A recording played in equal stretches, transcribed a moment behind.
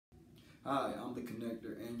Hi, I'm the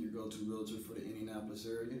connector and your go-to realtor for the Indianapolis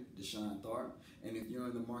area, Deshaun Tharp. And if you're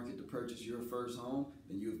in the market to purchase your first home,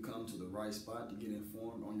 then you've come to the right spot to get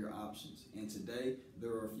informed on your options. And today,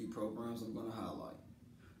 there are a few programs I'm going to highlight.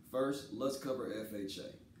 First, let's cover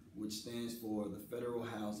FHA, which stands for the Federal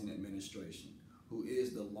Housing Administration, who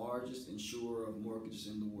is the largest insurer of mortgages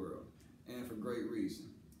in the world, and for great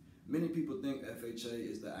reason. Many people think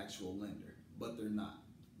FHA is the actual lender, but they're not.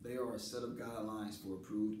 They are a set of guidelines for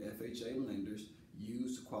approved FHA lenders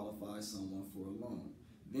used to qualify someone for a loan.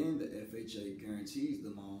 Then the FHA guarantees the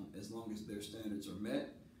loan as long as their standards are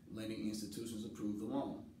met. Lending institutions approve the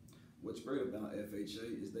loan. What's great about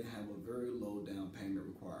FHA is they have a very low down payment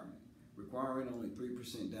requirement, requiring only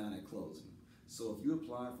 3% down at closing. So if you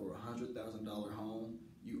apply for a $100,000 home,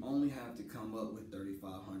 you only have to come up with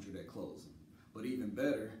 $3,500 at closing. But even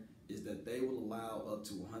better is that they will allow up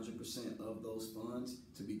to 100% of those funds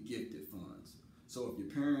to be gifted funds. So if your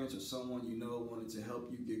parents or someone you know wanted to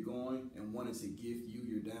help you get going and wanted to gift you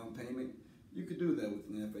your down payment, you could do that with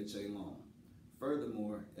an FHA loan.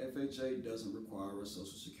 Furthermore, FHA doesn't require a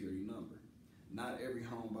social security number. Not every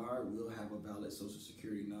home buyer will have a valid social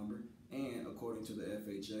security number, and according to the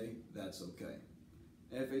FHA, that's okay.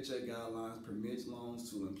 FHA guidelines permits loans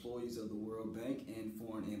to employees of the World Bank and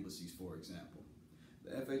foreign embassies, for example.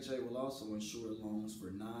 The FHA will also insure loans for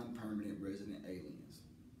non-permanent resident aliens.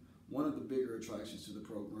 One of the bigger attractions to the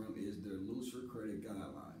program is their looser credit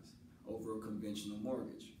guidelines over a conventional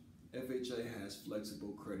mortgage. FHA has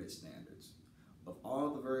flexible credit standards. Of all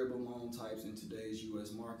the variable loan types in today's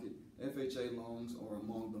U.S. market, FHA loans are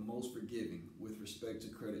among the most forgiving with respect to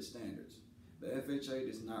credit standards. The FHA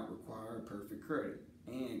does not require perfect credit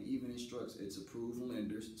and even instructs its approved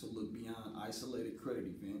lenders to look beyond isolated credit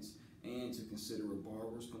events and to consider a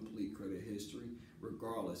borrower's complete credit history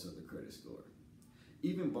regardless of the credit score.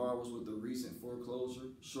 Even borrowers with a recent foreclosure,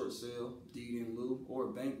 short sale, deed in lieu, or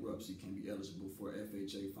bankruptcy can be eligible for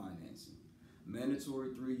FHA financing. Mandatory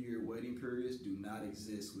 3-year waiting periods do not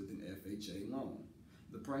exist with an FHA loan.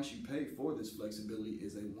 The price you pay for this flexibility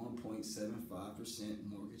is a 1.75%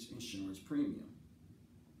 mortgage insurance premium.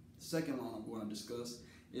 The second loan I'm going to discuss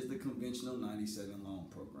is the conventional 97 loan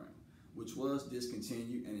program, which was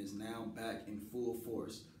discontinued and is now back in full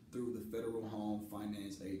force through the Federal Home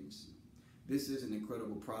Finance Agency. This is an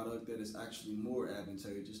incredible product that is actually more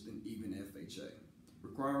advantageous than even FHA.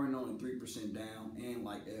 Requiring only 3% down, and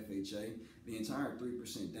like FHA, the entire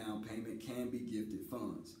 3% down payment can be gifted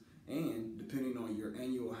funds. And depending on your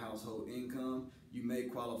annual household income, you may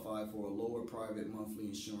qualify for a lower private monthly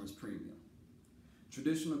insurance premium.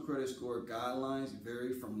 Traditional credit score guidelines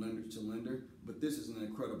vary from lender to lender, but this is an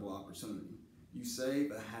incredible opportunity. You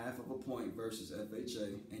save a half of a point versus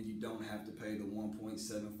FHA, and you don't have to pay the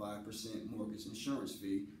 1.75% mortgage insurance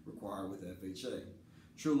fee required with FHA.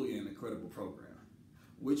 Truly an incredible program.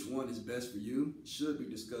 Which one is best for you should be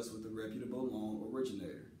discussed with a reputable loan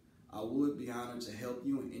originator. I would be honored to help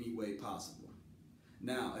you in any way possible.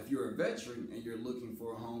 Now, if you're a veteran and you're looking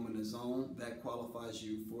for a home in a zone that qualifies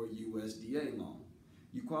you for a USDA loan,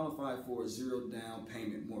 you qualify for a zero down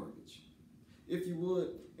payment mortgage. If you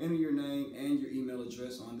would, enter your name and your email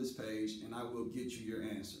address on this page and I will get you your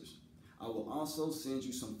answers. I will also send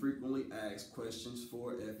you some frequently asked questions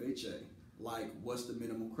for FHA, like what's the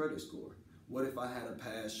minimum credit score? What if I had a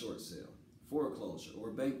past short sale, foreclosure,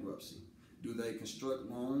 or bankruptcy? Do they construct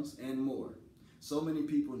loans, and more? So many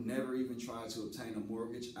people never even try to obtain a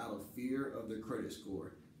mortgage out of fear of their credit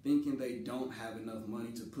score, thinking they don't have enough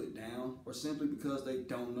money to put down or simply because they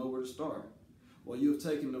don't know where to start. Well, you have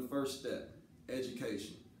taken the first step,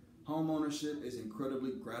 education. Homeownership is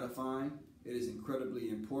incredibly gratifying. It is incredibly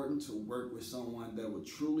important to work with someone that will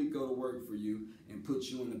truly go to work for you and put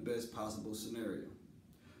you in the best possible scenario.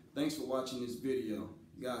 Thanks for watching this video.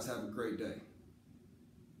 You guys have a great day.